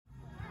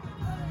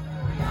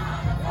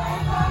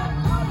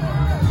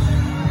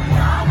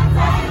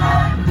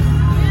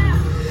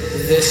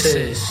This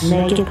is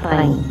Make It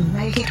Plain.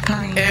 Make It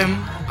Plain.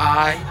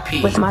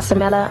 MIP With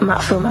Masamela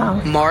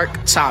Matfumo. Mark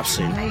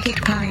Thompson. Make It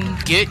Plain.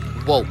 Get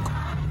woke.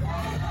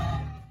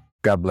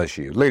 God bless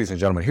you. Ladies and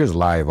gentlemen, here's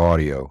live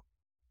audio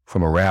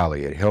from a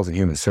rally at Health and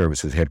Human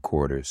Services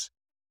headquarters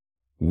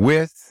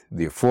with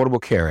the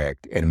Affordable Care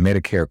Act and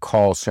Medicare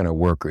call center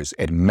workers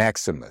at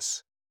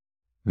Maximus.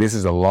 This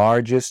is the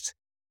largest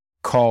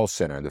call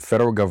center, the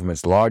federal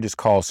government's largest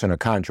call center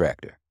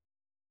contractor.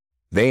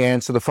 They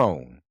answer the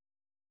phone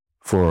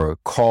for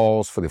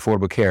calls for the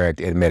Affordable Care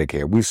Act and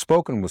Medicare. We've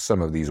spoken with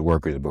some of these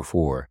workers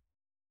before.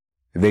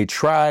 They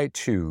tried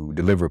to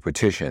deliver a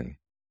petition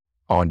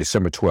on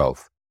December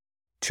 12th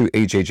to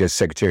HHS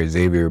Secretary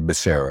Xavier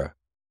Becerra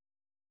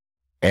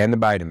and the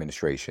Biden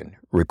administration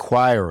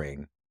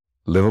requiring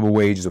livable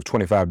wages of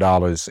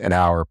 $25 an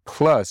hour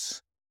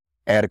plus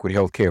adequate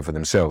health care for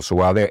themselves. So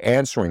while they're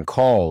answering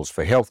calls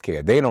for health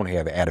care, they don't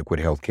have adequate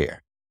health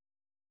care.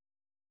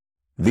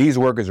 These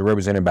workers are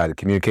represented by the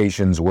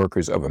Communications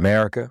Workers of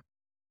America.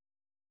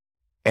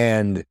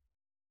 And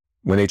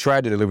when they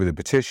tried to deliver the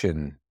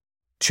petition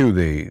to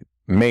the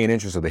main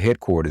entrance of the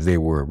headquarters, they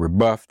were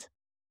rebuffed.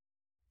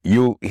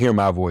 You'll hear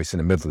my voice in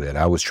the middle of that.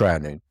 I was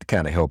trying to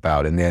kind of help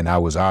out. And then I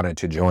was honored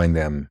to join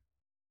them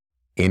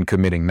in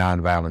committing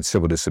nonviolent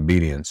civil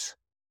disobedience,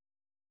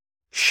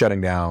 shutting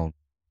down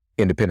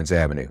Independence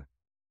Avenue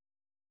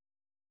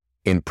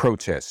in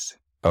protest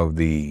of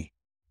the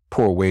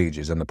poor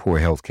wages and the poor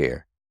health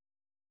care.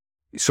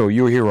 So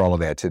you'll hear all of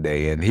that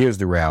today. And here's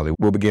the rally.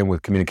 We'll begin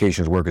with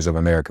Communications Workers of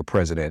America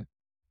President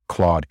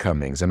Claude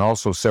Cummings, and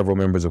also several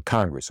members of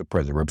Congress,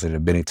 President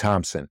Representative Benny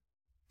Thompson,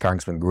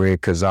 Congressman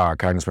Greg Kazar,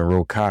 Congressman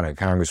Ro Khanna,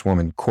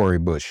 Congresswoman Cori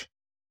Bush,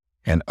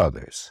 and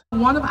others.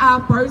 One of our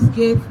first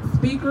guest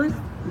speakers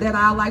that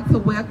I'd like to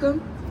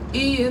welcome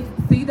is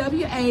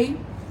CWA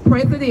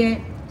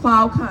President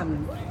Claude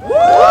Cummings.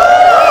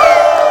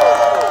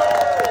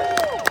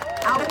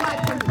 I would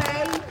like to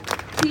say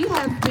he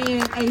has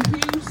been a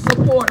huge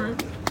supporter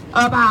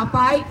of our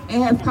fight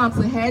and has come to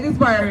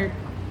Hattiesburg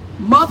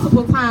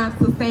multiple times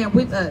to stand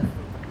with us,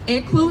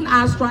 including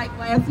our strike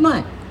last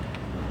month.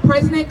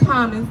 President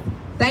Cummings,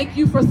 thank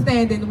you for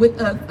standing with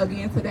us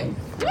again today.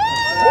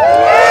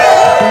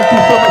 Thank you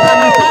so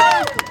much.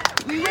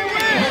 We win!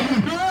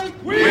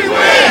 We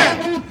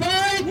win!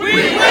 We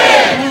win!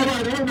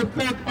 I want to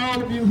thank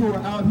all of you who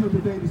are out here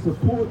today to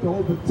support the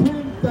over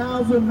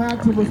 10,000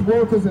 Maximus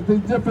workers at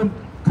these different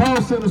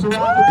call centers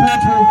around the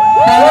country.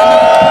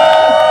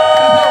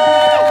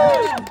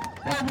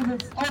 Over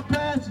the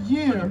past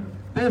year,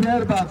 they've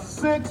had about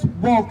 6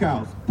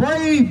 walkouts.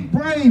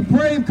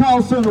 Brave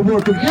call center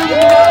workers.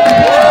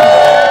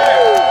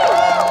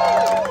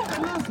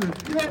 Listen,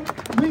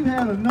 we've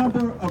had a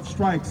number of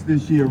strikes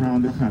this year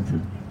around the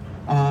country.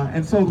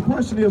 And so the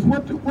question is,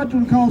 what do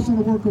the call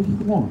center workers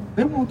want?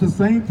 They want the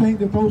same thing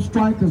that those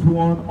strikers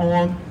want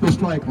on the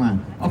strike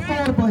line.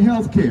 Affordable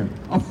health care.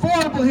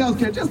 Affordable health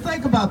care. Just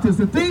think about this.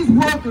 If these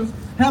workers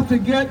have to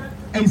get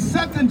a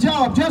second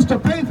job just to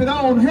pay for their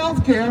own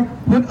health care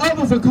when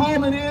others are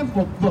calling in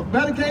for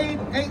Medicaid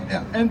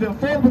and the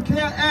Affordable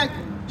Care Act,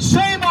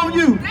 shame on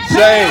you.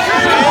 Shame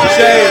on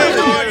you.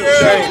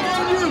 Shame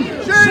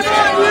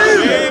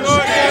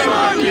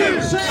on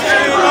you.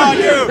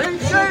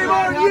 Shame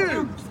on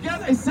you.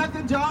 Get a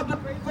second job to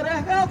pay for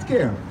their health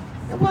care.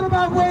 And what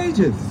about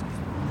wages?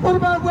 What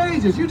about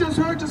wages? You just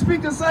heard the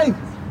speaker say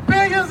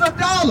billions of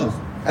dollars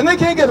and they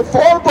can't get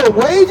affordable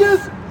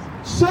wages?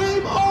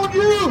 Shame on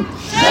you!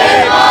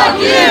 Shame on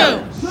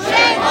you!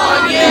 Shame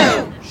on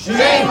you!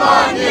 Shame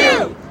on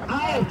you! I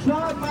have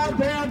tried my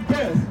damn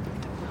best.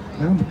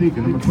 Now I'm a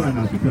deacon, I'm gonna try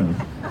not to cuss.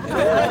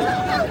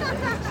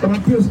 But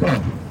I'm pissed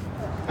off.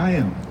 I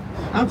am.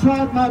 I've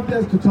tried my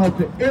best to talk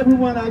to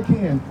everyone I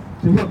can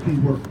to help these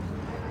workers.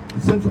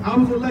 Since I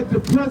was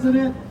elected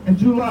president in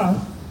July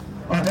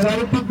at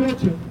our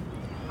convention,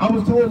 I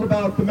was told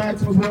about the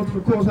Maximus workers.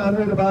 Of course, I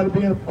heard about it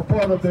being a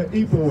part of the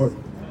E-Board.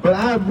 But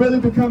I have really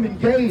become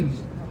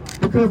engaged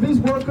because these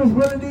workers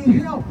really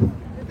need help.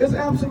 It's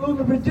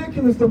absolutely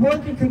ridiculous, the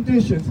working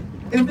conditions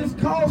in this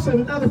call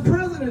center. Now the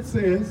president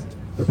says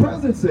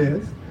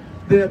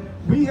that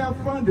we have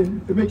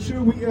funding to make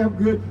sure we have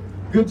good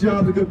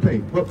jobs and good pay.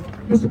 But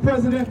Mr.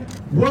 President,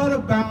 what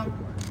about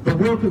the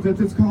workers at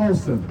this call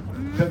center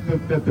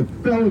that the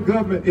federal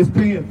government is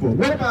paying for?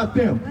 What about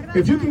them?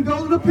 If you can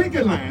go to the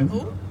picket lines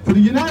for the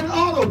United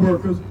Auto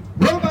Workers,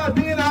 what about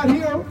being out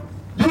here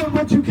doing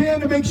what you can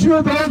to make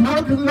sure those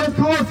workers and those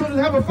call centers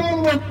have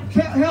affordable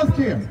health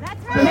care?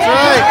 That's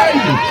right.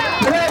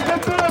 They have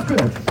good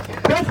benefits.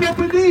 That's what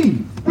we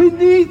need. We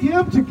need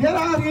them to get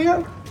out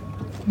here.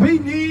 We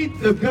need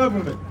the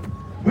government.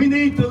 We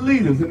need the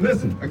leaders. And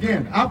listen,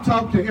 again, I've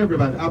talked to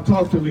everybody. I've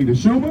talked to Leader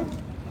Schumer.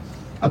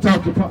 I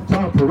talked to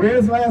Tom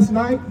Perez last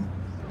night.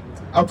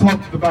 I've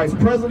talked to the Vice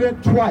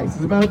President twice.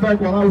 As a matter of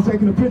fact, while I was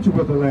taking a picture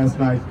with her last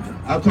night,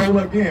 I told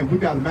her again, we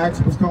got a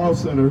Maximus call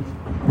center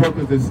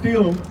workers that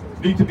still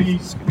need to be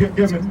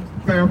given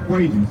fair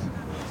wages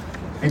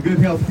and good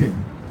health care.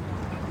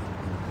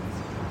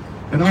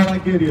 And all I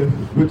get is,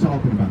 we're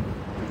talking about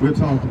it. We're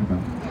talking about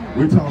it.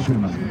 We're talking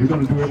about it. We're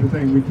going to do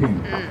everything we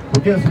can.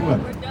 But guess what?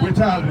 We're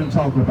tired of them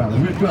talking about it.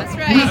 We're sick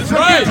and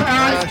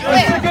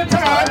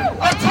tired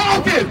of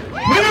talking.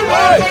 We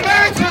want some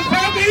action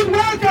from these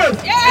workers.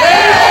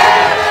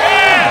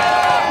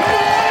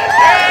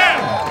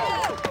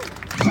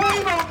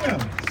 Shame on them.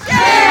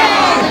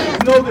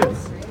 Know this.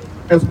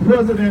 As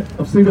president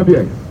of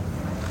CWA,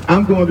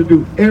 I'm going to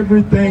do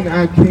everything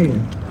I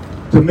can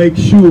to make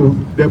sure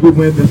that we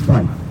win this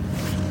fight.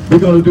 We're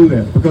going to do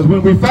that because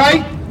when we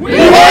fight, we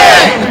win!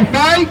 When we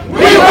fight, we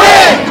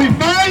win! When we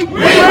fight, we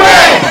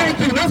win! Thank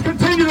you. Let's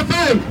continue to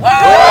fight.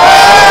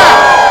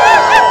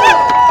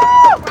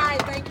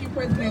 Right, thank you,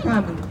 President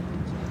Cummings.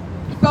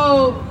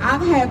 So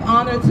I've had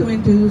honor to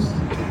introduce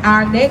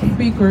our next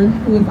speaker,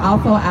 who is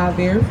also our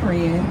very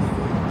friend,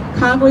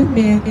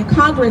 Congressman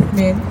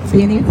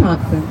Benny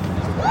Thompson.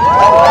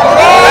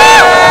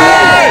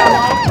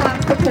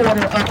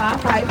 Supporter of our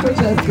Fight for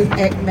Justice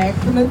at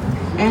Maximus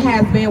and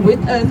has been with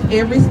us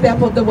every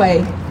step of the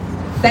way.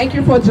 Thank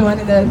you for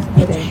joining us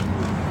today.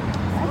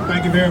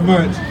 Thank you very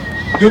much.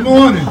 Good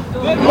morning.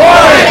 Good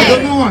morning.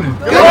 Good morning.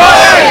 Good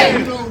morning.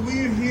 You know,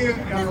 we're here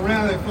at a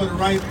rally for the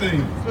right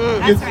thing.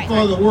 It's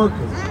for the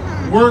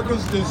workers.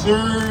 Workers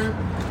deserve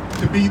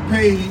to be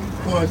paid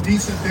for a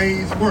decent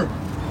day's work.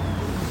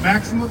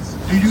 Maximus,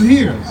 do you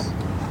hear us?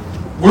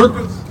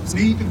 Workers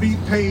need to be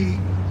paid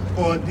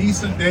for a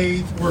decent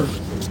day's work.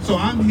 So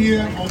I'm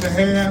here on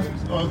behalf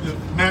of the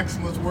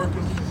Maximus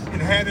workers in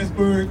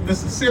Hattiesburg,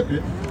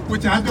 Mississippi,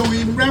 which I don't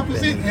even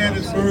represent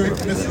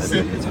Hattiesburg,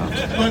 Mississippi,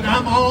 but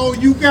I'm all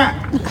you got.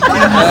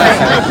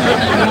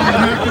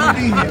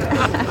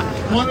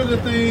 One of the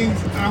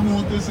things I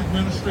want this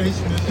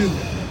administration to do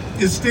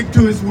is stick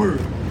to its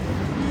word.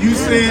 You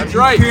said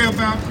you care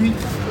about people,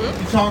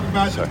 you talk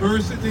about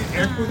diversity,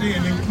 equity,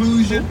 and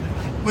inclusion.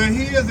 Well,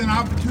 here's an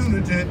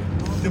opportunity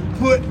to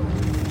put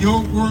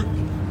your work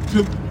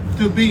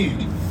to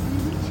being.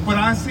 What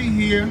I see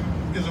here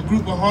is a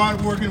group of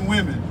hard-working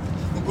women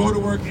who go to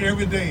work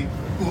every day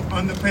who are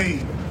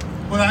underpaid.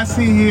 What I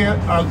see here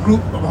are a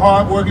group of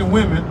hard-working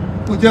women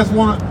who just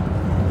want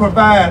to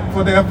provide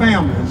for their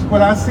families.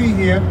 What I see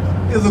here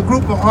is a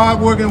group of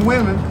hard-working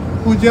women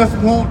who just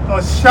want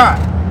a shot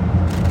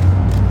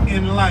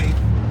in life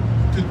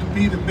to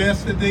be the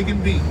best that they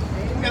can be.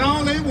 And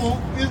all they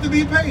want is to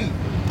be paid.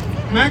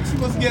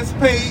 Maximus gets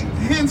paid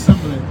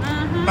handsomely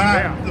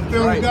by the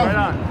federal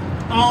government.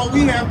 All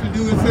we have to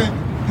do is say,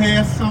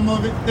 pass some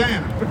of it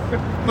down.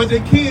 But they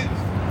can't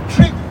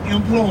trick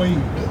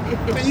employees.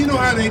 And you know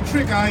how they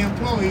trick our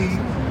employees?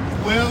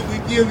 Well, we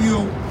give you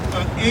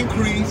an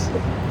increase,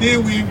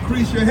 then we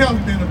increase your health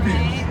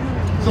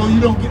benefits. So you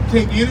don't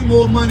take any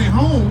more money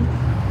home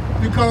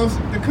because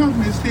the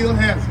company still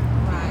has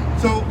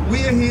it. So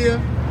we're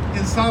here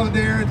in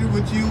solidarity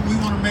with you. We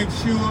want to make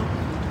sure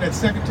that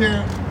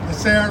Secretary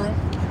Sarah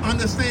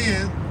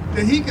understands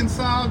that he can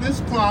solve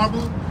this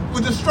problem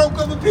with the stroke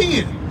of a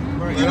pen.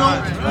 You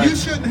know, you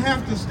shouldn't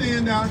have to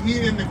stand out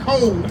here in the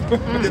cold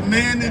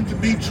demanding to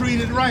be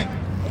treated right.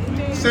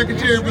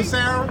 Secretary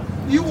Becerra,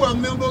 you were a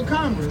member of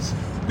Congress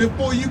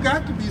before you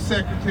got to be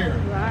secretary.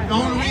 The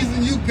only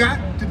reason you got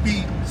to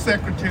be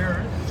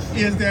secretary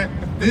is that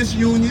this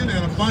union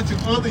and a bunch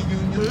of other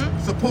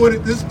unions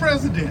supported this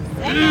president.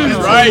 And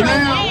so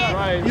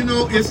now, you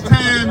know, it's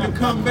time to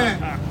come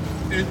back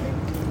and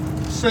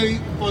say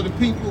for the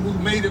people who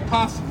made it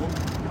possible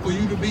for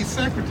you to be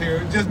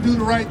secretary, just do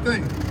the right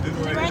thing. Do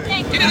the right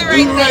thing. Do the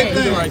right thing.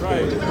 Do the right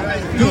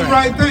thing. Do the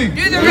right thing.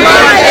 Do the right thing.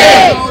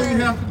 That's all you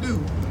have to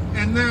do.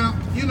 And now,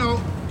 you know,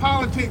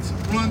 politics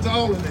runs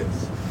all of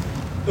this.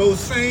 Those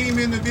same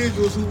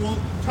individuals who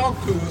won't talk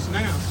to us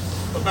now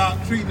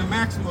about treating the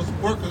Maximus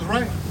workers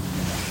right,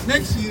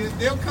 next year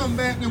they'll come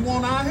back and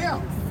want our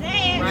help.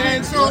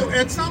 And so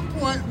at some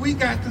point we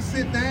got to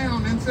sit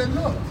down and say,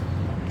 look,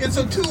 it's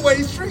a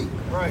two-way street.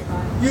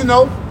 You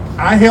know,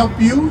 I help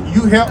you,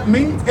 you help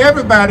me,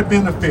 everybody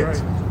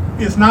benefits.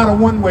 It's not a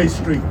one-way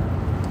street.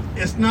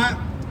 It's not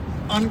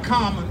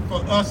uncommon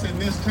for us in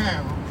this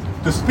town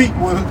to speak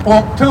with a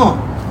forked tongue.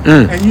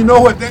 And you know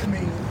what that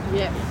means.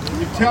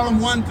 You tell them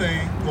one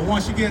thing, but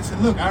once you get to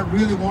look, I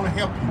really want to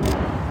help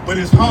you, but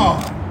it's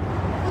hard.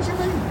 What you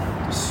mean?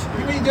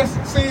 You mean just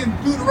saying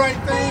do the right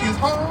thing is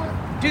hard?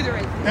 Do the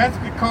right thing. That's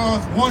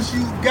because once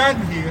you've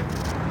gotten here,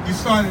 you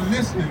started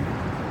listening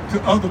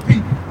to other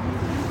people.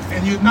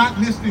 And you're not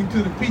listening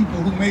to the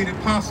people who made it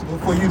possible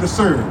for you to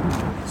serve.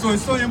 So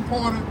it's so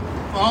important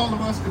for all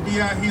of us to be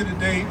out here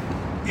today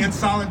in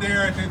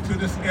solidarity to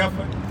this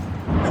effort.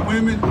 The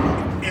women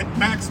at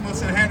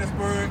Maximus and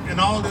Hattiesburg and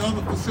all the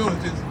other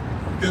facilities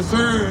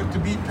deserve to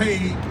be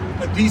paid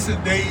a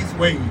decent day's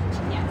wage.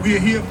 We are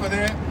here for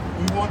that.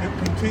 We want to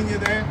continue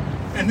that.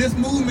 And this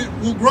movement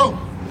will grow.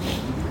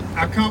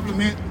 I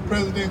compliment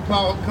President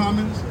Claude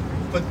Cummings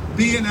for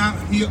being out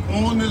here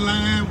on the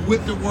line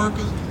with the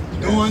workers,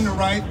 doing the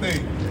right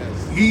thing.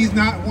 He's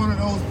not one of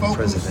those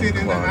folks who sit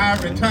in the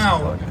ivory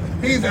tower.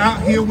 He's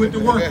out here with the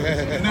workers,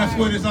 and that's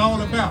what it's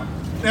all about.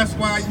 That's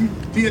why you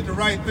did the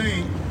right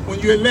thing when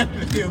you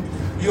elected him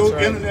your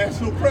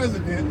international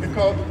president,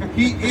 because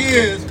he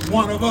is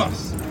one of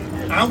us.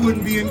 I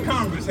wouldn't be in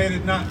Congress had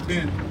it not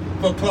been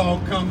for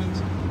Claude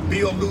Cummings,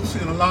 Bill Lucy,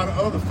 and a lot of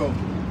other folks.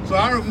 So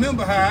I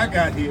remember how I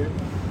got here.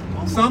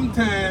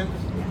 Sometimes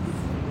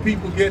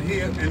people get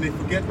here and they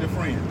forget their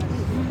friends.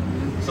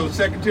 So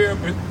Secretary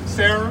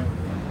Sarah,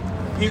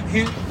 hint,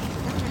 hint.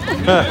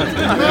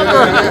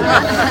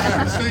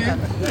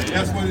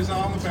 That's what it's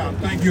all about.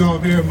 Thank you all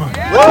very much.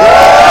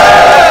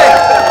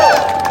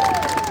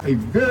 A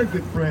very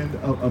good friend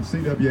of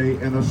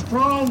CWA and a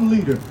strong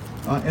leader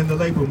in the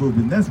labor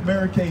movement. That's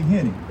Mary Kay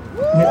Henny.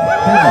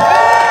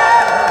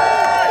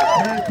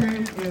 Mary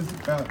Kay is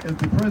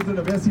the president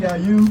of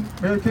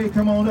SEIU. Mary Kay,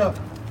 come on up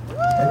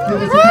and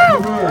give us a couple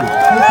of words.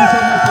 Thank you so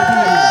much for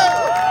being here.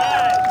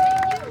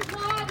 Thank you,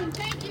 Claude, and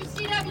thank you,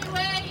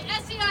 CWA.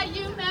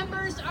 SEIU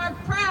members are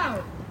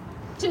proud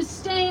to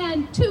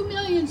stand 2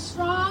 million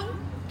strong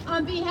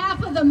on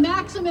behalf of the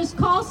Maximus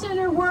call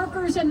center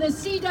workers and the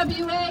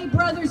CWA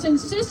brothers and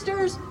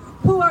sisters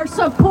who are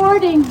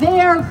supporting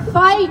their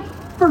fight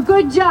for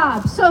good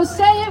jobs. So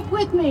say it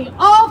with me.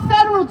 All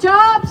federal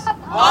jobs.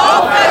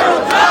 All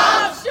federal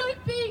jobs Should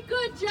be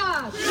good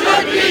jobs.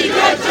 should be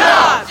good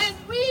jobs. And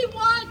we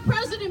want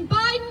President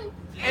Biden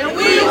And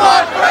we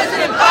want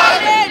President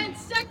Biden and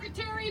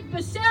Secretary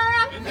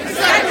Becerra and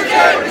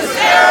Secretary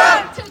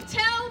Becerra to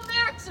tell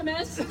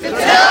Maximus to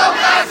tell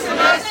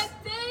Maximus that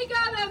they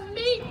gotta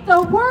meet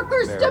the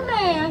workers'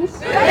 demands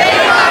they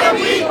gotta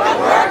meet the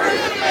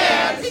workers'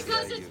 demands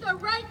because it's the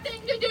right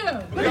thing to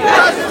do.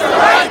 because it's the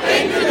right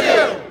thing to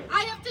do.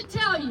 I have to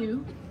tell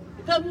you,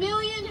 the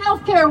million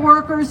healthcare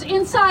workers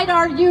inside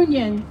our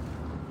union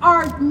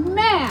are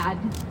mad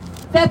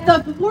that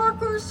the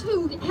workers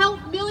who help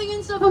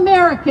millions of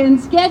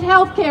Americans get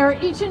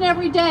healthcare each and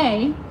every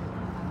day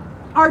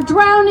are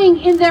drowning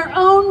in their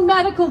own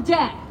medical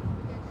debt.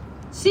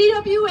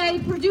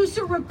 CWA produced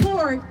a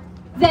report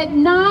that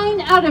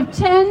 9 out of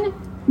 10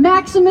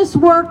 Maximus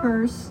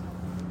workers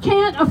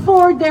can't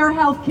afford their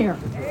health care.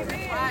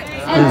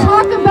 And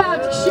talk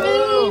about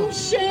shame,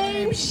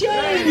 shame,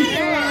 shame.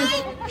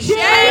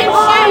 Shame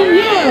on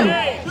you.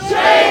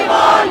 Shame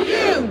on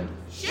you.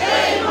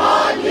 Shame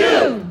on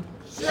you.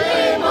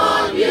 Shame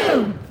on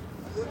you.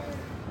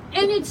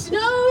 And it's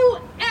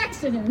no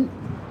accident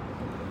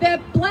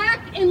that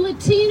Black and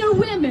Latino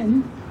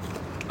women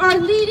are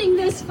leading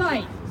this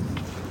fight.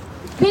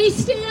 They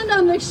stand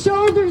on the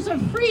shoulders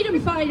of freedom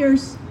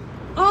fighters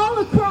all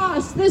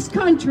across this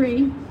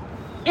country,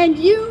 and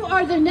you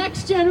are the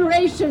next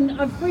generation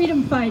of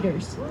freedom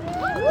fighters.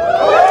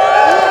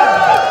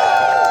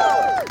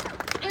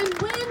 And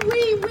when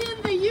we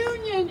win the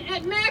union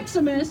at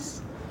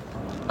Maximus,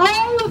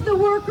 all of the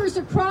workers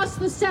across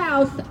the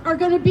South are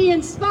going to be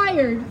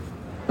inspired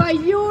by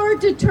your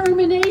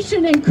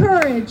determination and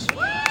courage.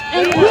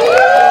 And we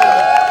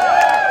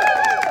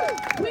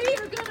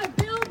are going to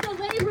build the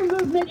labor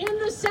movement in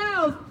the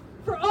South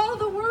for all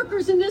the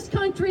workers in this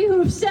country who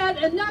have said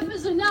enough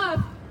is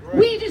enough.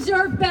 We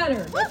deserve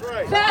better.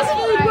 Fast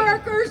food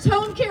workers,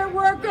 home care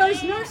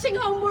workers, nursing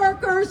home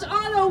workers,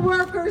 auto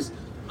workers,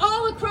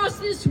 all across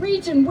this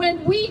region.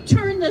 When we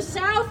turn the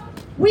South,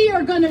 we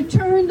are going to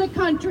turn the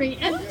country.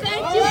 And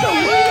thank you for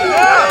leading the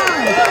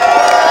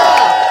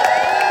fight.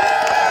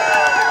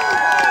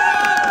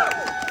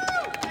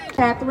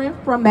 Catherine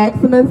from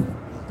Maximus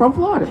from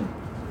Florida.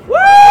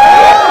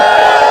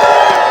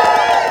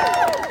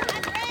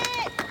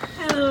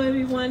 Hello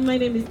everyone, my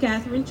name is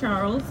Catherine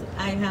Charles.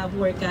 I have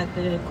worked at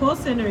the call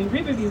center in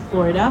Riverview,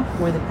 Florida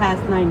for the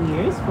past 9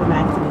 years for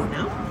Maximus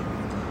now.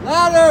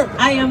 Louder!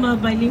 I am a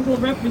bilingual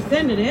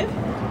representative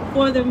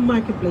for the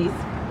marketplace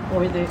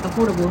for the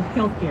Affordable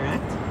Health Care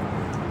Act.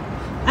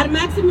 At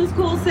Maximus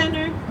Call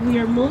Center, we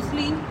are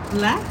mostly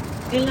Black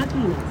and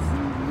Latinas.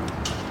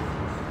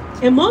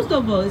 And most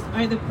of us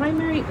are the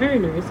primary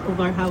earners of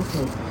our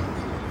household.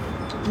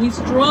 We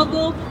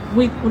struggle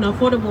with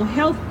unaffordable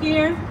health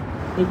care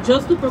and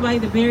just to provide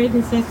the very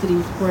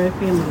necessities for our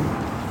family.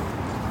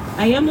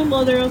 I am a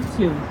mother of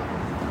 2.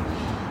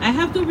 I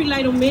have to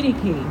rely on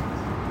Medicaid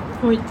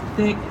for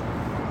the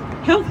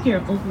health care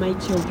of my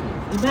children.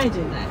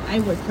 Imagine that. I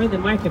work for the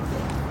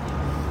marketplace.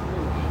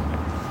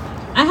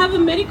 I have a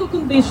medical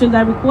condition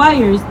that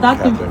requires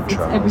doctor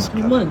visits every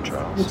 3 months,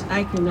 which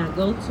I cannot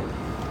go to.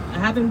 I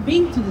haven't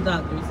been to the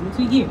doctors in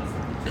 2 years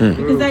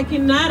because I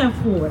cannot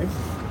afford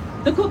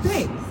the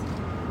copays.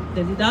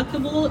 The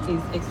deductible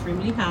is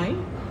extremely high,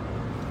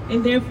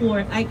 and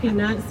therefore I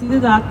cannot see the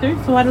doctor,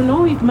 so I don't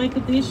know if my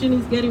condition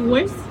is getting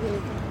worse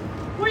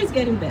or it's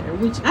getting better,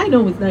 which I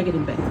know it's not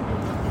getting better.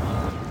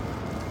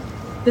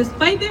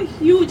 Despite the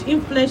huge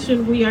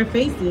inflation we are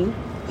facing,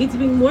 it's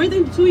been more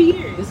than 2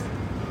 years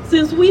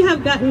since we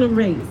have gotten a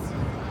raise.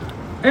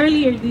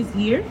 Earlier this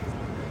year,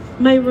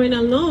 my rent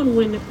alone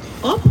went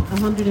up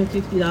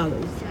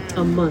 $150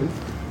 a month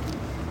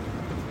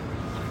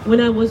when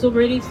I was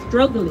already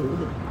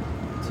struggling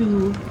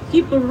to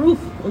keep a roof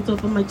on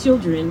top of my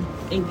children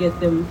and get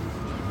them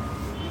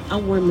a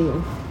warm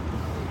meal.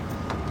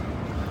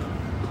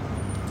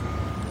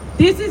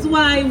 This is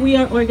why we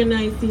are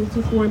organizing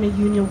to form a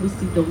union with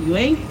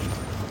CWA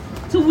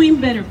to win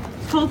better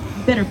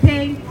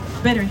pay,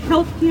 better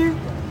health care,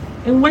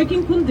 and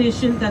working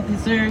conditions that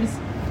deserves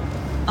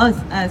us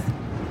as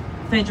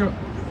federal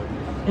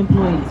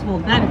employees. Well,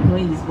 not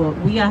employees, but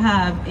we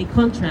have a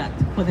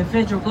contract for the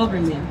federal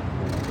government,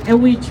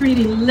 and we're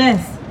treating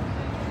less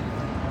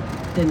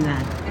than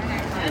that.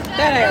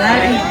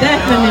 That is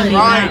definitely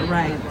not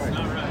right.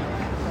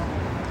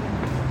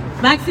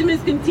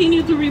 Maximus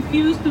continue to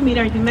refuse to meet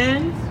our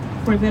demands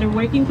for better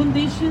working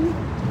conditions,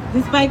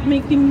 despite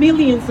making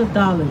millions of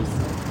dollars,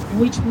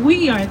 which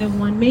we are the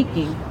one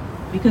making,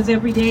 because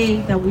every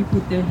day that we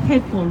put the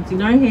headphones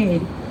in our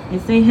head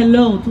and say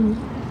hello to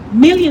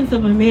millions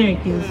of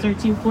Americans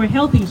searching for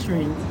health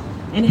insurance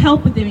and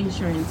help with their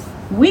insurance,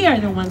 we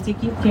are the ones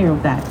taking care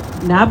of that.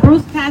 Not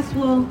Bruce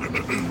Caswell,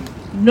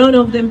 none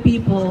of them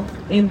people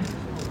in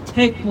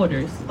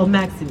headquarters of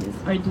Maximus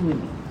are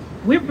doing it.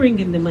 We're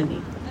bringing the money.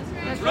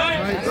 That's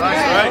right. That's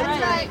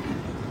right.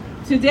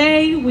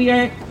 Today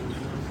we're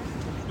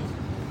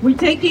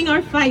taking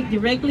our fight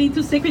directly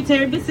to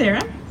Secretary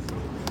Becerra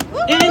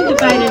and the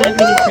Biden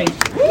administration.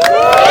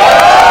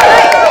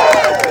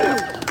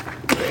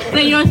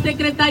 Señor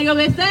Secretario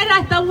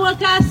Becerra, estamos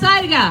acá,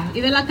 salga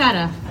y de la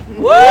cara.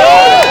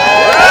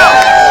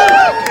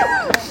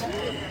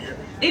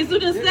 It's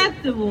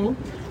unacceptable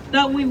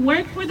that we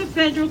work for the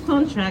federal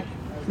contract,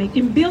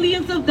 making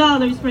billions of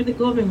dollars for the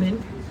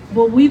government,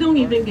 but we don't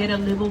even get a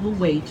livable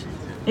wage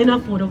and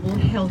affordable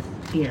health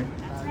care.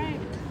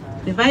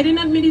 The Biden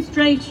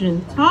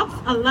administration talks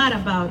a lot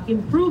about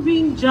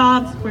improving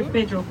jobs for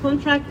federal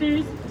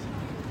contractors,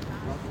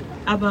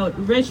 about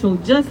racial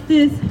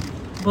justice,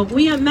 but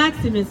we at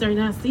Maximus are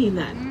not seeing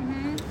that.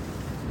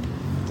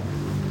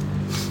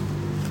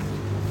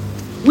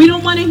 We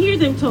don't want to hear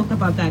them talk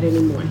about that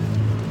anymore.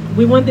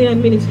 We want the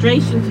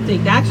administration to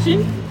take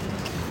action.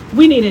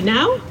 We need it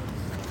now.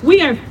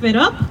 We are fed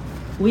up.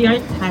 We are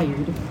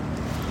tired.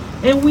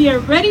 And we are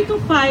ready to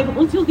fight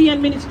until the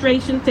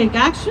administration take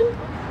action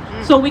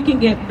so we can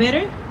get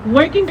better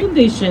working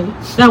conditions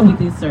that we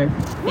deserve.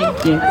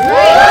 Thank you.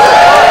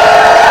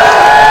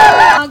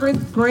 Congress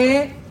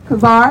Greg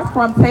Kazar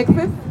from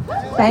Texas.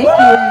 Thank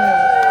you.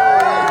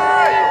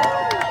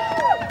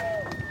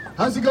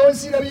 How's it going,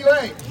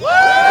 CWA?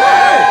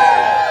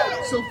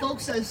 So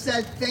folks have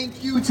said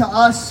thank you to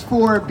us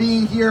for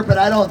being here, but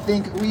I don't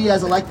think we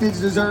as electeds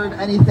deserve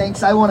any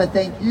thanks. I want to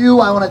thank you.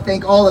 I want to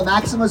thank all the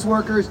Maximus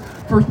workers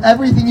for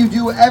everything you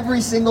do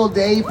every single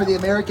day for the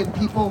American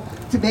people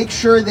to make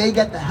sure they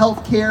get the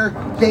health care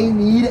they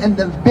need. And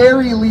the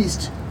very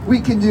least we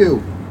can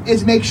do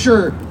is make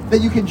sure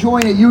that you can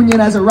join a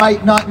union as a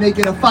right, not make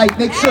it a fight.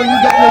 Make sure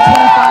you get your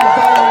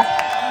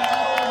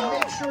 $25.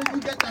 Make sure you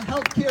get the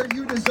health care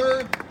you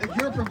deserve that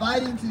you're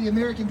providing to the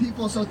American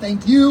people. So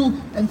thank you,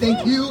 and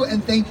thank you,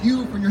 and thank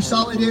you for your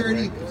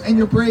solidarity and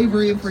your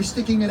bravery and for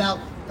sticking it out.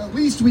 The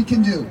least we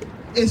can do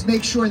is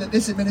make sure that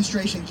this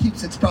administration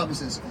keeps its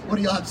promises. What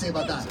do y'all have to say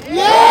about that?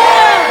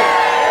 Yeah!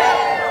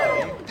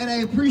 And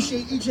I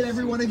appreciate each and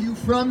every one of you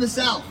from the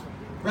South,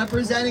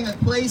 representing a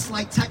place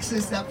like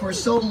Texas that for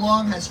so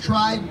long has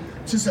tried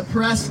to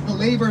suppress the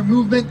labor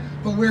movement,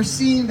 but we're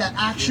seeing that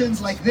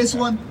actions like this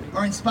one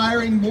are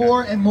inspiring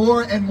more and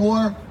more and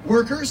more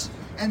workers,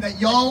 and that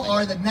y'all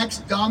are the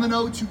next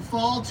domino to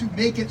fall to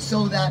make it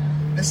so that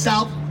the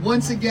South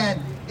once again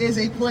is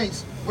a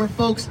place where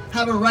folks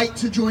have a right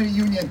to join a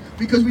union,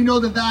 because we know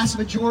the vast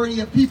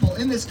majority of people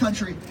in this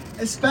country,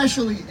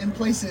 especially in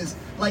places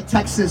like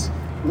Texas,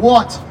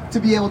 want to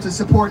be able to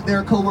support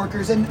their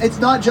coworkers. And it's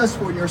not just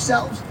for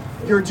yourselves.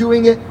 You're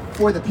doing it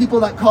for the people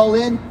that call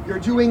in. You're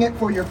doing it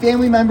for your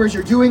family members.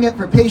 You're doing it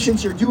for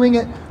patients. You're doing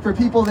it for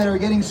people that are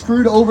getting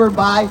screwed over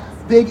by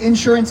big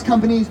insurance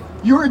companies.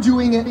 You're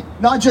doing it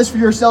not just for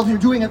yourself, you're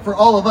doing it for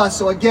all of us.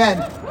 So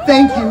again,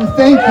 thank you,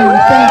 thank you,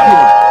 thank you.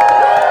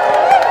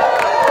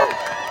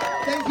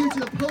 Thank you to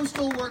the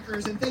postal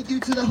workers, and thank you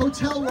to the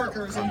hotel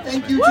workers, and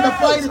thank you to the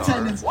flight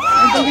attendants,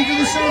 and thank you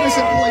to the service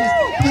employees.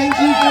 Thank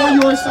you for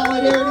your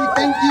solidarity.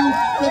 Thank you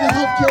for the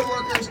healthcare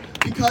workers,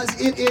 because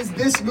it is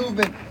this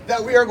movement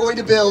that we are going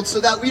to build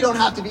so that we don't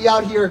have to be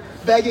out here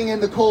begging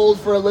in the cold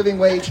for a living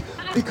wage,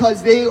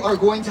 because they are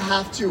going to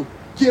have to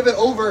give it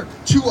over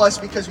to us,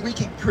 because we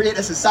can create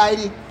a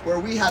society where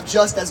we have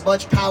just as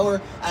much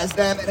power as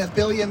them, and a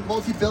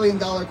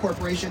multi-billion-dollar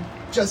corporation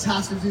just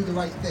has to do the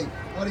right thing.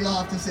 What do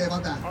y'all have to say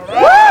about that?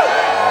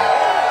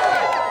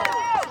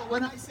 So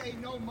when I say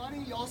no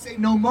money, y'all say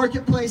no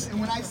marketplace, and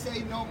when I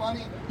say no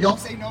money, y'all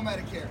say no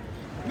Medicare.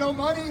 No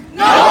money,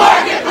 no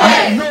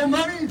marketplace. No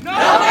money,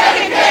 no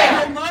Medicare.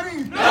 No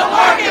money, no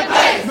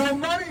marketplace. No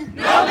money,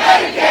 no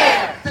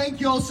Medicare.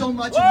 Thank you all so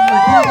much, and we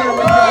will be there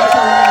with you all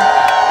till the end.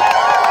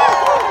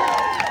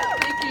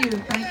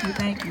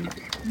 Thank you.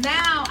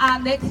 Now our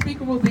next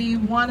speaker will be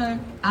one of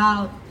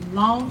our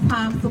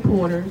longtime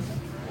supporters,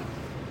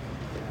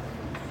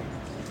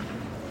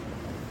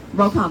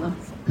 Rokana,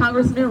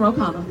 Congressman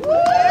Rokana.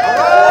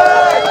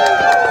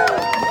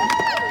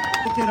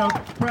 Thank you to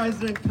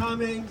President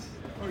Cummings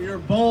for your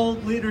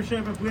bold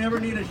leadership. If we ever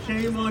need a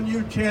shame on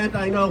you chant,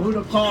 I know who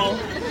to call.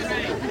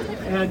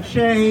 And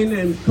Shane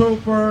and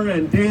Cooper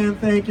and Dan,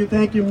 thank you.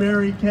 Thank you,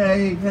 Mary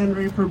Kay,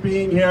 Henry, for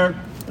being here.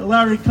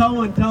 Larry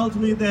Cohen tells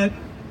me that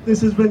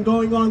this has been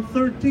going on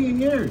 13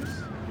 years.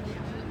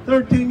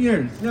 13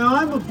 years. Now,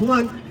 I'm a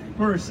blunt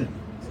person.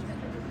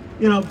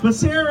 You know,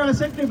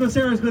 Secretary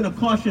Becerra has been a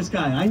cautious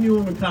guy. I knew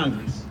him in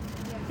Congress.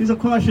 He's a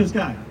cautious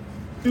guy.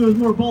 If he was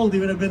more bold, he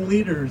would have been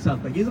leader or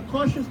something. He's a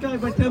cautious guy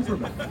by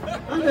temperament.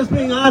 I'm just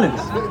being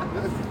honest.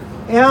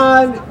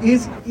 And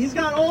he's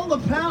got all the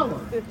power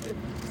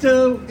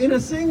to, in a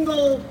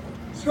single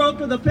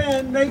stroke of the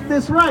pen, make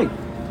this right.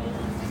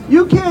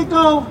 You can't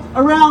go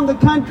around the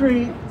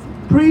country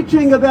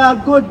preaching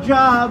about good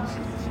jobs,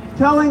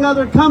 telling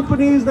other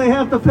companies they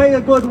have to pay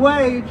a good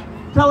wage,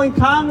 telling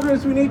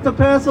Congress we need to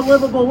pass a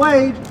livable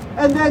wage,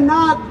 and then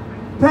not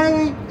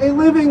pay a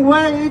living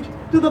wage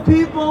to the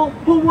people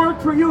who work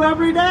for you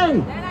every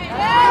day.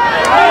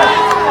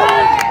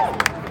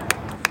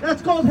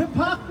 That's called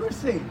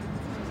hypocrisy.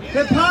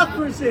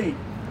 Hypocrisy.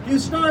 You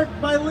start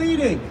by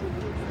leading.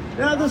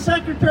 Now the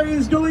secretary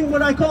is doing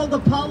what I call the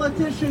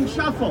politician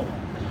shuffle.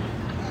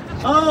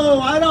 Oh,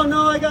 I don't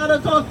know, I gotta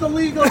talk to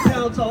legal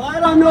counsel. I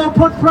don't know,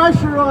 put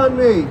pressure on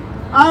me.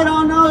 I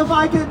don't know if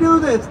I can do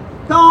this.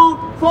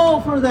 Don't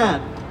fall for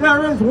that.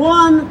 There is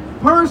one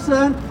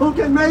person who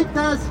can make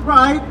this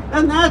right,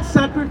 and that's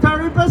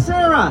Secretary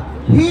Becerra.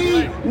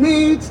 He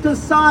needs to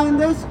sign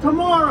this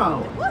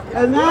tomorrow.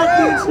 And that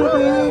needs to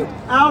be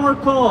our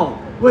call,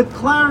 with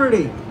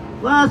clarity.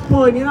 Last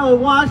point, you know,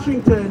 in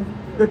Washington,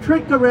 the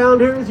trick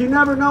around here is you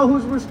never know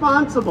who's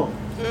responsible.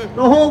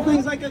 The whole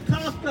thing's like a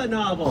Kafka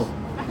novel.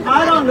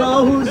 I don't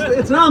know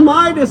it's not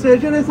my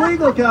decision, it's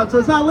legal counsel.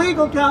 It's not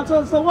legal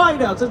counsel, it's the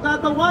White House. It's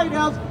not the White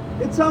House,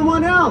 it's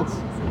someone else.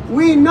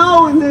 We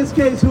know in this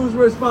case who's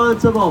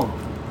responsible.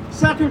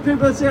 Secretary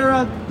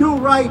Becerra, do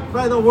right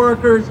by the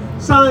workers.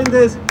 Sign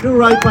this, do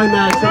right by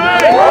Maximus.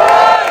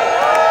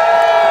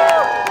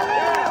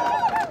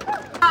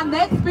 Our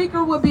next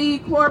speaker will be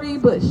Cori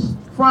Bush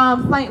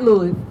from St.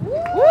 Louis.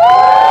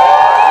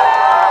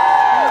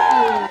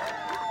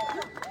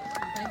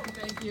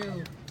 Thank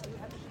you.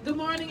 Good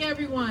morning,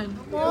 everyone.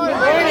 Good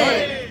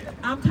morning.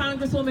 I'm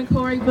Congresswoman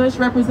Cori Bush,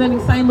 representing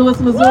St. Louis,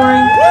 Missouri.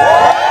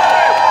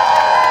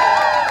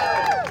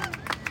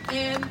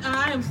 And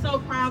I am so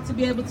proud to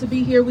be able to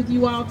be here with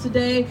you all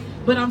today,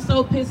 but I'm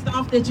so pissed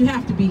off that you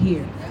have to be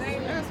here.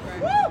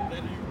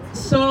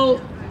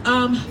 So,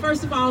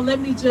 first of all, let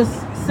me just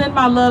send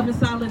my love and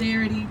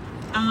solidarity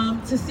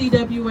to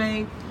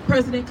CWA,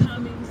 President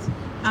Cummings,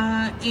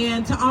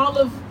 and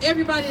to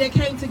everybody that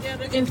came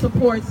together in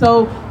support.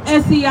 So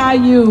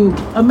SEIU,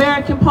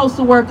 American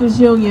Postal Workers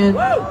Union,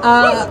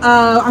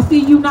 I see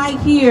Unite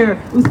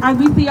here. We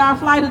see our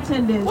flight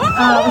attendants,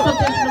 flight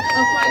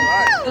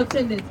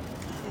attendants.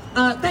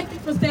 Thank you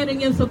for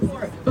standing in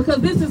support,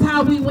 because this is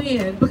how we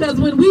win. Because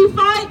when we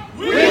fight,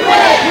 we win.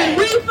 When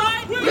we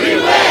fight, we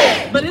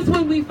win. But it's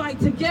when we fight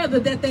together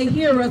that they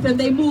hear us and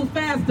they move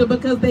faster,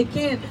 because they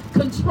can't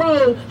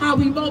control how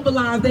we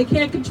mobilize. They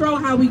can't control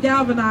how we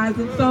galvanize.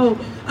 And so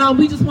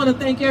we just want to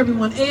thank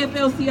everyone,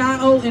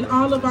 AFL-CIO and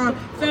all of our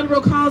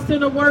federal call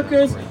center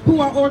workers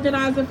who are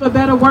organizing for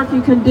better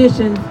working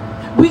conditions.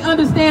 We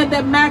understand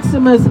that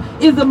Maximus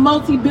is a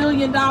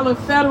multi-billion-dollar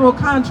federal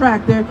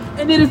contractor,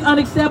 and it is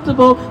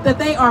unacceptable that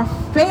they are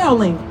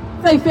failing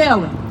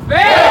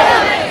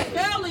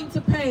to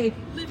pay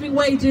living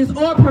wages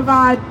or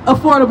provide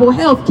affordable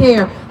health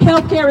care.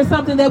 Health care is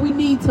something that we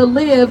need to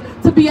live,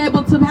 to be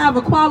able to have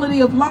a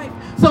quality of life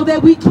so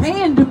that we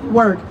can do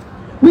work.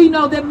 We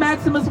know that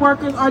Maximus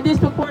workers are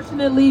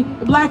disproportionately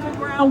Black and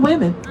brown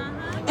women,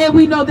 and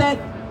we know that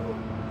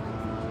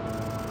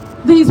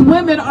these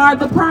women are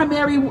the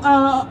primary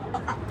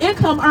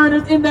income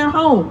earners in their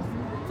homes.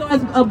 So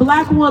as a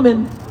Black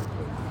woman,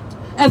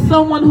 as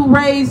someone who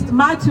raised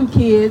my 2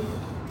 kids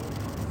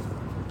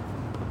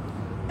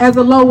as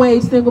a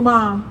low-wage single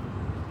mom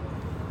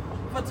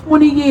for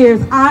 20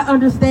 years, I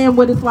understand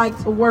what it's like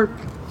to work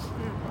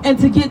and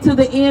to get to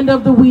the end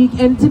of the week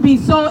and to be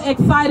so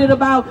excited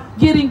about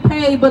getting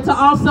paid, but to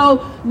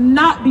also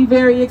not be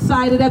very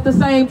excited at the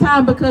same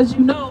time, because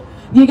you know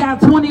you got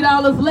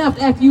 $20 left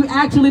after you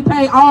actually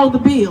pay all the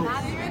bills.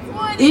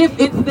 If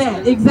it's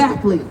that,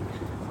 exactly.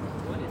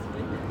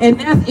 And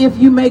that's if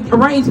you make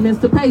arrangements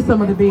to pay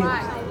some of the bills.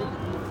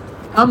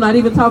 I'm not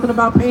even talking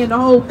about paying the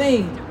whole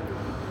thing.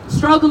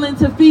 Struggling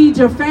to feed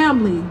your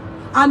family.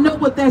 I know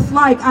what that's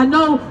like. I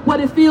know what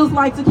it feels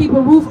like to keep a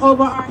roof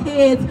over our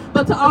heads,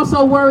 but to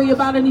also worry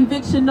about an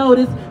eviction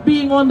notice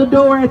being on the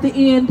door at the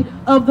end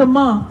of the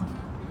month.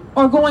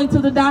 Or going to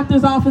the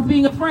doctor's office,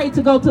 being afraid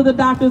to go to the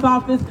doctor's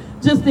office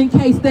just in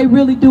case they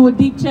really do a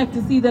deep check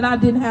to see that I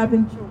didn't have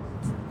insurance.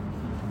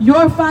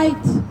 Your fight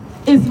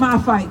is my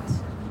fight.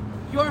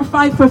 Your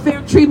fight for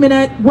fair treatment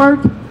at work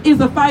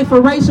is a fight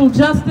for racial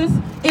justice.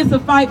 It's a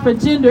fight for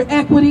gender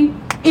equity.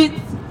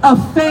 It's a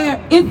fair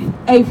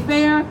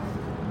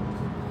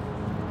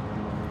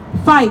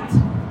fight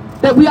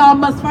that we all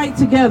must fight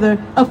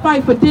together, a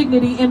fight for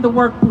dignity in the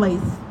workplace.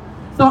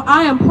 So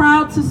I am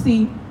proud to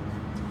see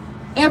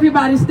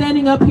everybody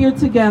standing up here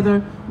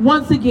together,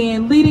 once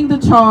again, leading the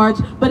charge,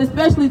 but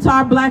especially to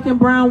our Black and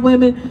brown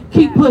women,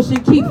 keep pushing,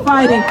 keep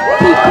fighting,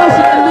 keep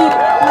pushing and leading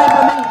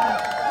labor movement.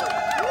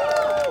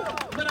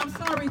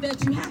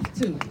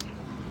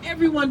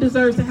 everyone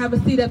deserves to have a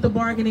seat at the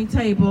bargaining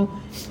table,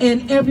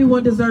 and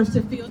everyone deserves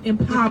to feel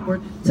empowered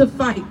to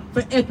fight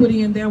for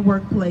equity in their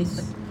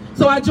workplace.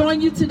 So I join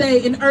you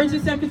today in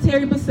urging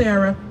Secretary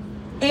Becerra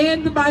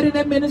and the Biden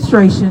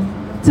administration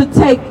to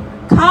take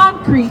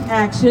concrete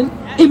action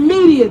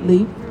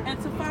immediately and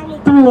to follow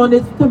through on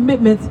its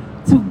commitments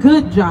to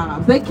good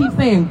jobs. They keep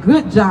saying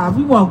good jobs.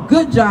 We want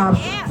good jobs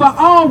for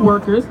all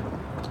workers,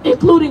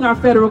 including our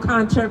federal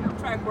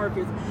contract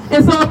workers.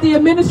 And so if the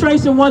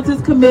administration wants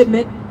its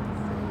commitment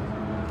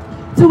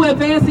to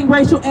advancing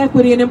racial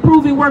equity and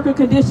improving worker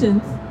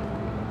conditions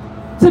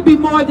to be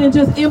more than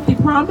just empty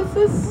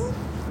promises,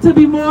 to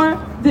be more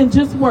than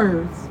just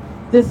words,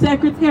 the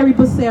Secretary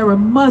Becerra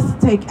must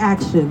take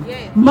action,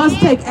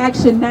 take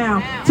action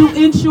now to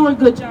ensure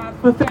good jobs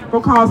for federal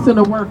call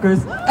center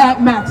workers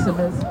at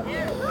Maximus.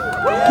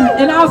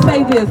 And I'll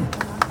say this,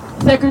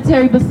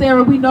 Secretary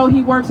Becerra, we know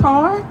he works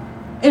hard,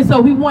 and so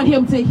we want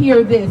him to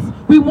hear this.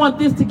 We want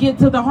this to get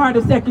to the heart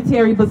of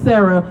Secretary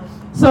Becerra.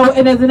 So,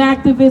 and as an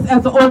activist,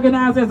 as an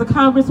organizer, as a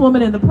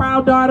congresswoman, and the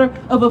proud daughter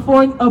of a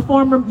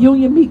former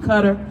union meat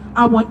cutter,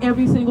 I want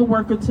every single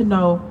worker to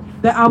know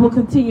that I will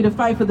continue to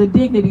fight for the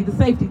dignity, the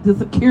safety, the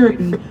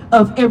security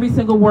of every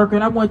single worker.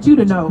 And I want you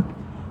to know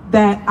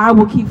that I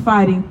will keep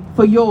fighting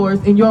for yours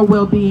and your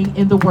well-being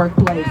in the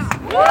workplace.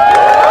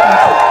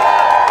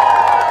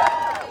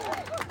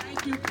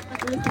 Thank you.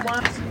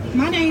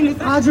 My name is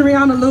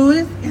Adriana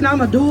Lewis, and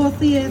I'm a dual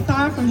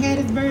CSR from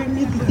Hattiesburg,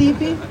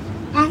 Mississippi.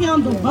 I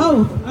handle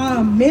both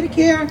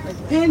Medicare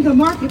and the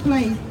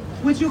marketplace,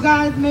 which you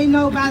guys may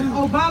know by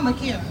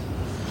Obamacare.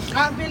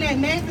 I've been at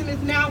Maximus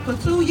now for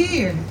 2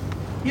 years.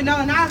 You know,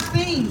 and I've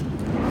seen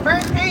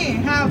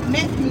firsthand how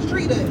Maximus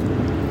treat us,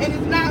 and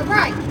it's not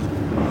right.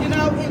 You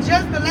know, in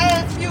just the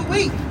last few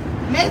weeks,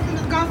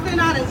 Maximus gonna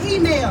send out an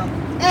email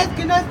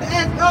asking us to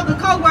ask other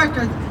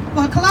co-workers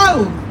for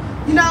clothes,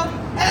 you know,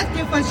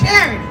 asking for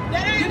charity.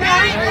 You know,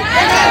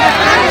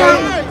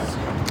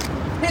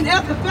 and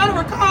as a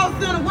federal call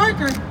center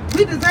worker,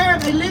 we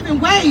deserve a living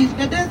wage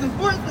that doesn't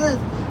force us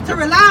to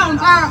rely on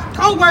our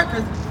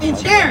co-workers in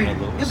charity.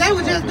 If they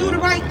would just do the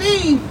right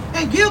thing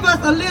and give us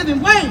a living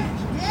wage.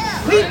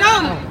 We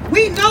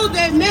know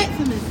that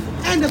Maximus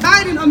and the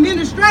Biden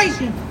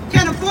administration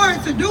can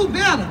afford to do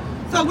better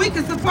so we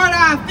can support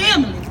our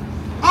families.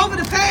 Over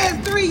the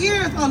past 3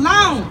 years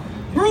alone,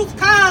 Bruce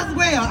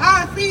Coswell,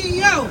 our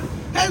CEO,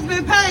 has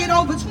been paid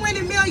over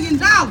 $20 million.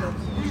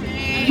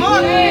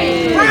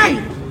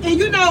 Right. And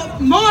you know,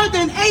 more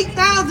than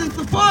 8,000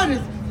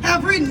 supporters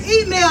have written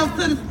emails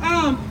to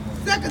the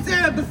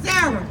Secretary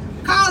Becerra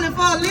calling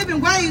for a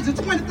living wage of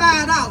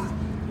 $25.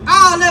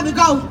 All of it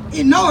goes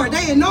ignored.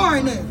 They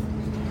ignoring us.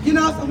 You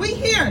know, so we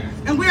here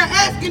and we're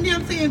asking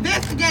them to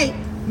investigate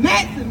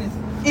Maximus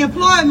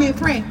employment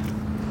practice.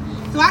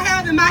 So I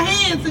have in my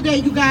hands today,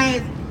 you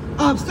guys,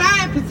 a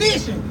signed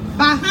petition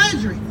by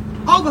hundreds.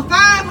 Over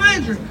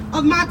 500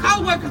 of my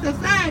co-workers have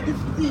signed this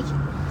petition.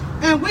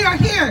 And we are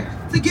here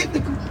to get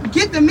the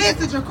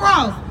message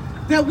across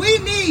that we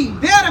need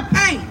better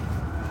pay,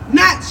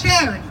 not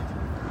charity.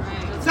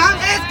 So I'm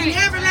asking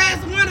every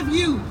last one of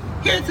you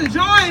here to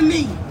join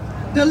me,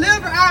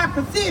 deliver our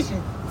petition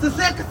to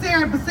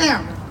Secretary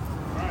Becerra.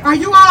 Are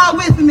you all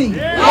with me?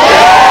 Yeah.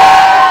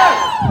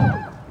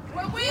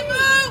 When we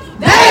move,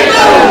 they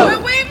move.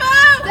 When we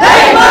move,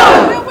 they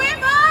move. When we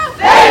move,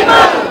 they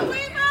move. When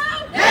we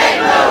move, they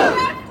move.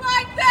 Just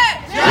like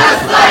that.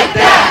 Just like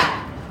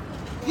that.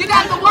 You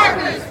got the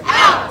workers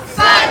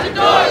outside the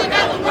door. You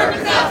got the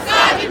workers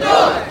outside the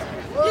door.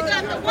 You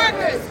got the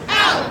workers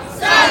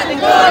outside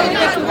the door. You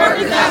got the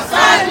workers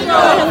outside the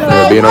door.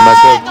 Remember being on my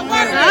show?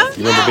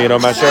 You remember being on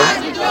my show?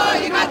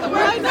 You got the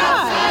workers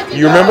outside the door.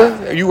 You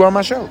remember? You were on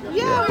my show.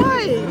 Yeah,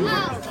 right.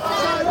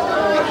 Outside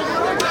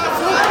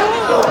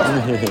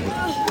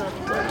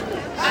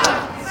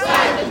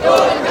the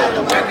door. You got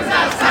the workers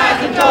outside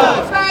the door.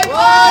 Say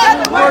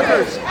what? The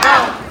workers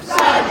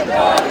outside the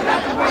door. You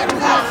got the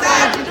workers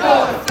outside the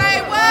door. Say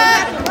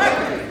what? The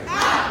workers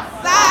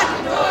outside the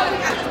door. You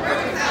got the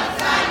workers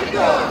outside the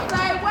door.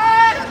 Say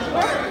what? The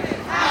workers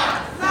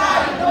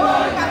outside the door.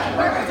 You got the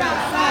workers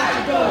outside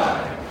the door.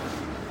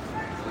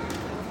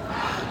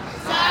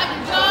 Outside the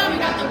door. We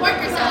got the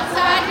workers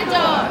outside the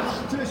door.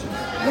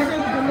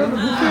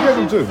 Who give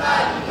them to?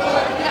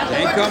 They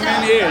ain't come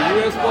in here.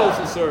 U.S.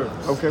 Postal Service.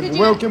 Okay, well,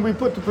 where can we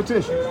put the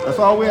petition? That's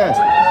all we ask.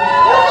 Can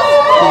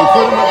we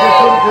put them up?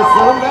 Just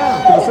sit them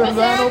down. Can we sit them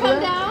down over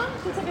there?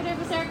 Can Secretary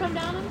Becerra come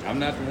down? I'm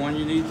not the one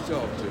you need to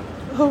talk to.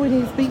 Who we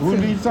need to speak to? Who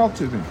needs to talk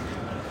to them?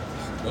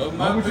 Love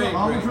my All we're baby.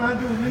 trying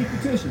to do is lead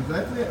petitions.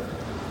 That's it.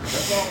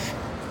 That's all.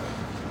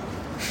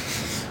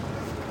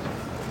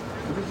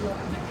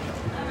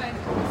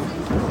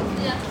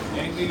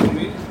 Ain't leaving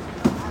me.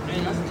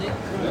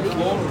 That's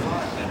Laura.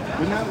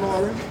 We're not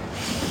Laura.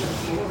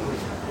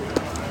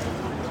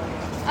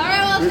 All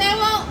right, well, if they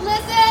won't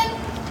listen,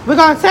 We're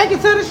going to take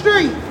it to the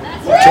street.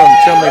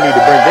 Tell them they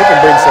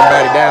can bring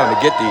somebody down to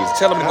get these.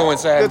 Tell them to go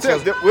inside.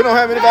 We don't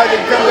have anybody that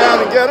can come down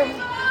and get them.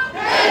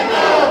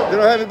 They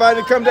don't have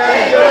anybody to come down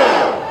and get them.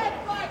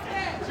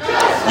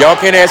 Y'all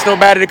can't ask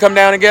nobody to come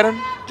down and get them?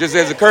 Just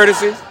as a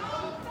courtesy?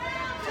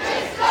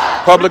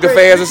 Public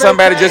affairs or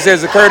somebody just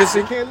as a courtesy?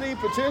 You can't leave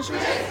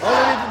petitions. All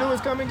you need to do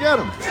is come and get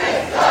them.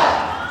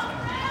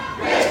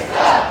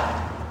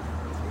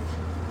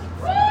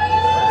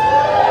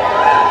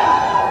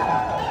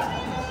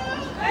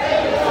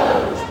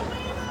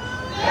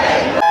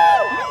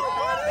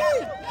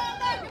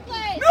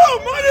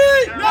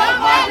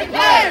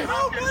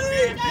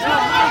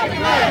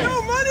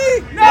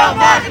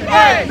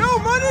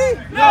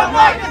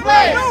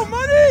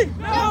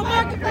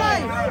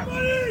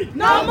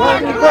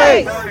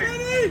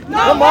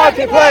 No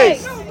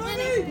marketplace.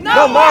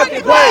 No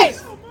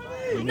marketplace.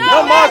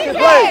 No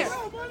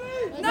marketplace.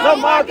 No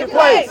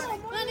marketplace.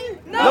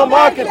 No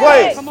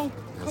marketplace.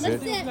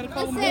 Let's sit.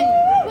 Let's sit.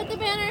 Put the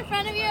banner in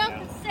front of you.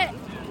 Sit.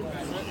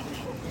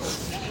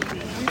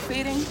 You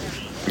feeding?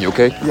 You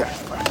okay? Yeah.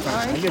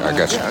 I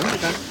got you.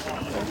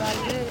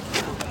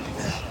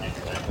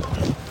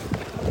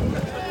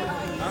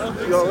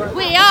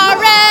 We are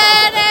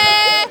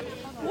ready.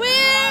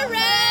 We're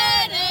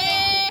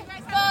ready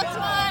for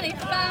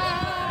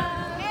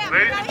 25.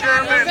 Ladies and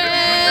gentlemen,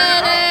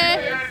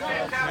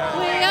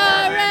 We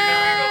are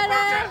ready.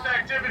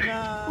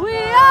 We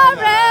are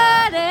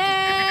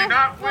ready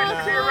for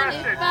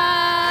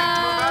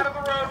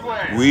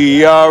 25.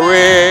 We are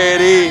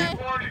ready.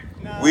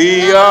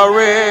 We are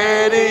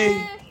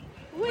ready.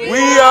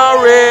 We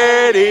are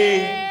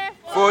ready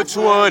for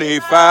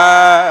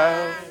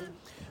 25.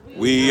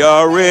 We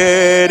are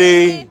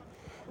ready.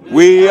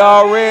 We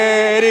are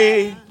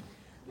ready.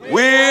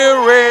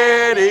 We're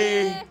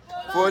ready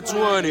for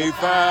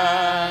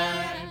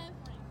 25.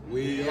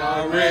 We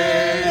are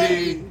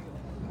ready.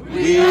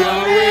 We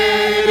are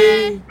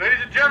ready. ladies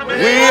and gentlemen,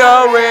 We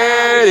are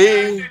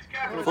ready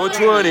for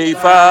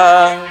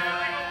 25.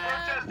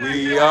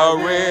 We are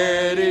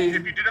ready.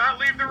 if you do not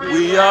leave the room,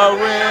 We are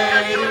get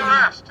ready. your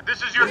arrest.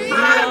 This is your third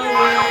and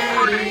final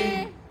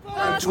warning.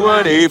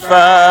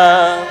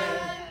 25.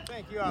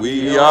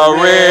 We are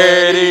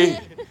ready.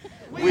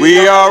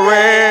 We are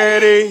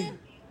ready.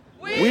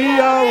 We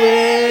are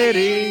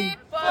ready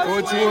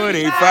for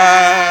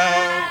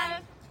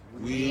 25.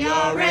 We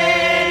are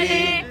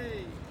ready.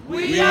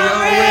 We are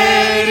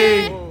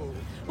ready.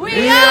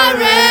 We are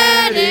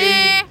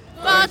ready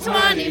for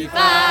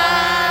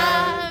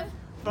 25.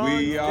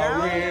 We are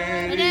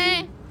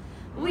ready.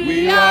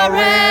 We are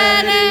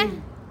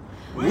ready.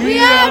 We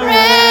are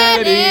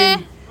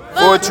ready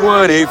For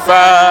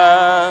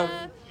 25.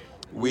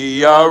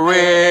 We are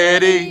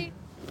ready.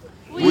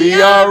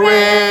 We are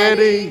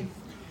ready.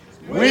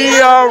 We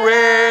are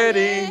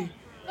ready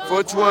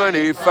for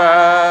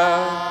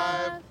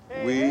 25.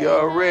 We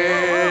are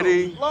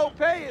ready. Low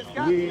pay has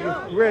got We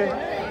are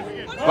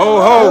ready.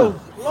 Ho ho.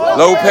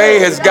 Low pay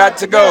has got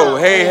to go.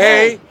 Hey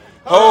hey.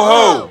 Ho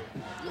ho.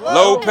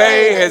 Low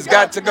pay has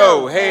got to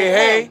go. Hey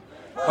hey.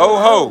 Ho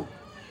ho.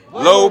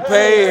 Low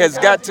pay has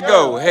got to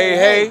go. Hey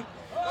hey.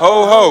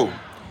 Ho ho.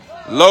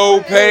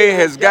 Low pay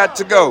has got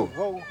to go.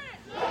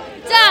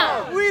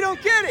 Down. We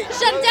don't get it.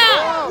 Shut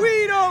down.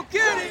 We don't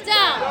get it.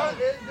 Down. Shut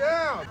it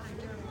down.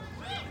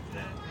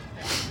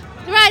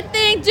 The right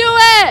thing, do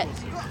it.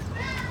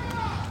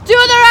 Do the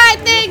right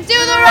thing, do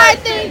the right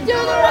thing, do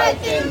the right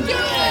thing, do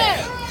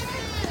it.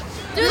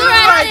 Do the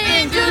right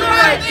thing, do the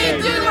right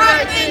thing, do the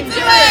right thing, do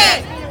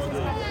it.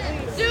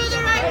 Do the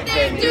right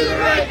thing, do the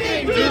right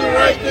thing, do the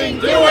right thing,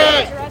 do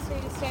it.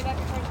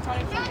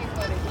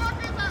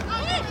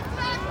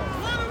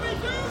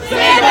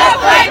 Stand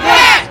up like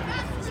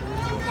that.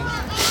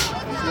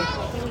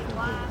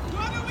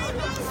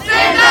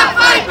 Stand up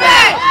like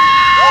that.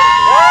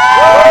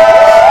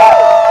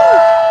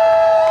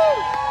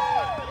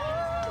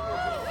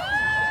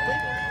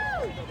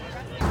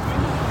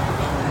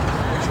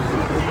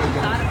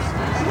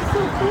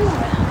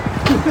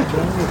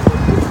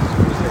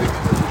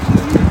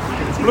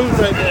 Blues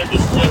right there,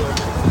 just yellow.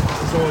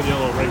 It's all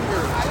yellow right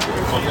here.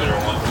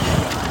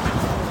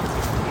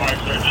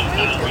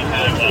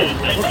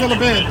 What kind of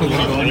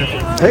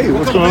band? Hey,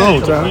 what's going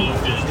on, Johnny?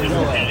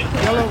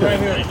 Yellow right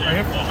here.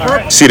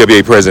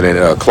 CWA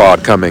President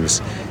Claude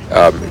Cummings,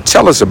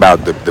 tell us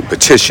about the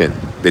petition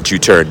that you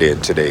turned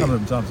in today.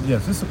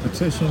 Yes, this is a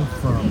petition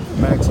from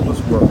Maximus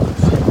workers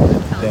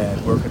that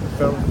work at the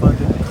federal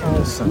funded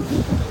call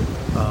center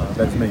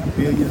that's made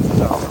billions of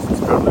dollars. It's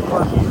federally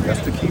funded.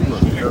 That's the key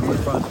word, federally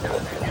funded.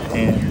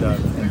 And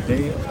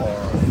they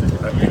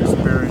are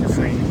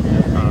experiencing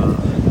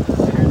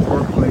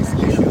workplace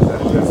issues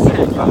that just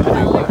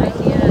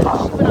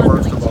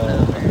first of all,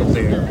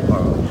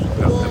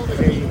 the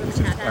pay is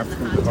just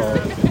absolutely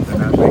horrible. They're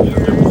not making a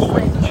living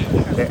wage.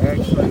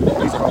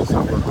 These call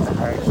center workers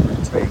actually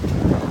take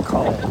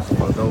calls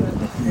for those in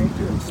the community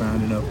who are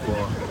signing up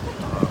for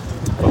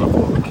the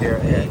Affordable Care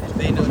Act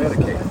for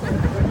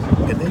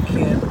Medicare. And they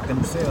can't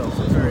themselves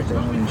afford their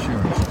own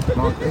insurance.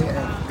 Mark, they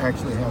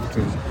actually have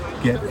to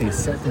get a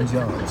second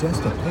job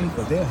just to pay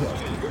for their health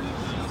care.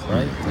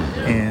 right?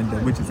 And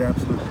which is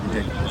absolutely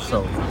ridiculous.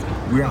 So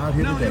we're out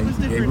here today. We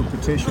gave a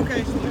petition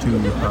to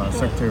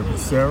Secretary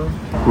Becerra,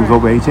 who's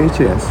over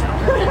HHS,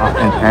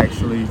 and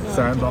actually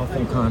signed off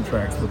on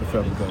contracts with the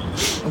federal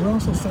government. And we're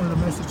also sending a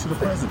message to the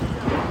president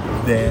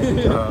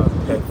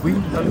that we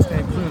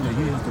understand clearly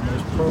he is the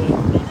most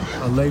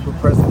pro-labor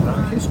president in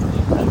our history.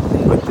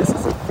 But this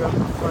is a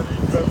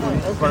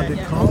federally funded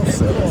call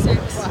center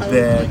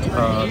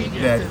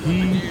that he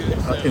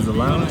is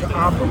allowed to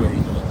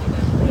operate,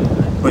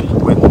 but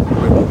with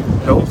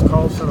those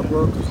call center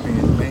workers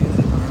being men and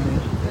women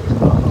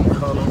of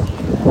color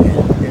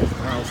and his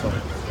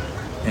household,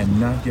 and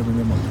not giving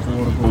them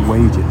affordable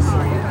wages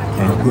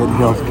and good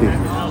health care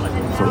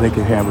so they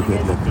can have a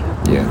good living.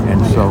 Yeah.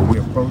 And so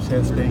we're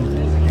protesting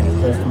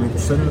and hopefully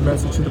sending a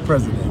message to the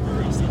president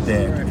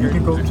that if you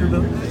can go to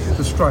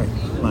the strike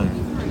line,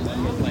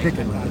 the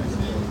picket line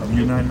of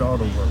United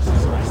Auto Workers,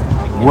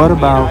 what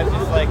about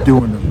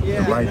doing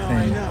the right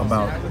thing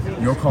about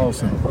your call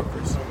center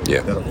workers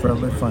that are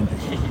federally funded,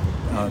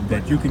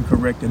 that you can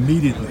correct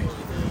immediately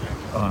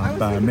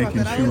by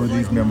making sure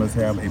these members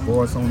have a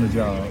voice on the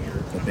job,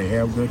 that they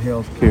have good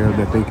health care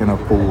that they can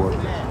afford,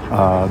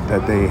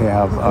 that they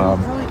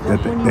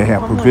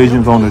have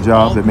provisions on the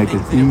job that make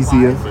it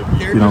easier,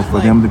 for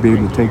them to be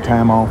able to take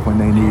time off when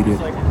they need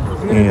it,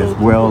 as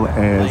well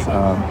as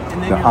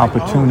the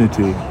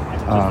opportunity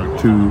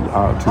to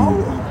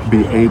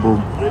be able,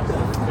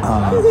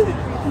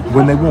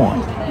 when they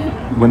want,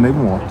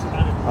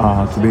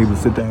 to be able to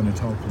sit down and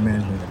talk to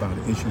management about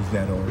issues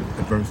that are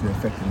adversely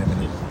affecting them in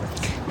their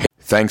life.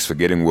 Thanks for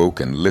getting woke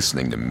and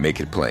listening to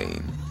Make It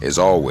Plain. As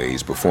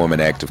always, perform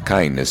an act of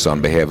kindness on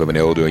behalf of an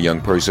elder or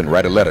young person.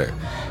 Write a letter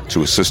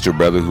to a sister or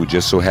brother who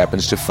just so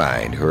happens to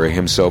find her or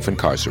himself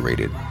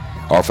incarcerated.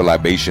 Offer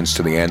libations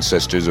to the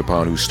ancestors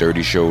upon whose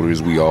sturdy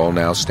shoulders we all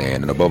now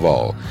stand. And above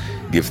all,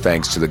 give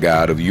thanks to the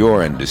God of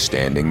your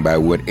understanding by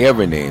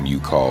whatever name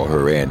you call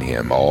her and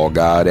him. All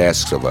God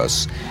asks of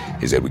us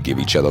is that we give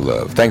each other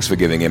love. Thanks for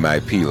giving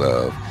MIP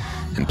love.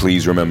 And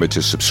please remember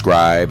to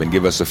subscribe and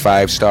give us a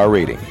 5-star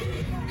rating.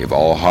 If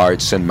all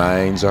hearts and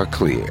minds are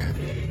clear,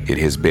 it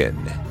has been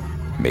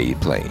made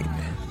plain.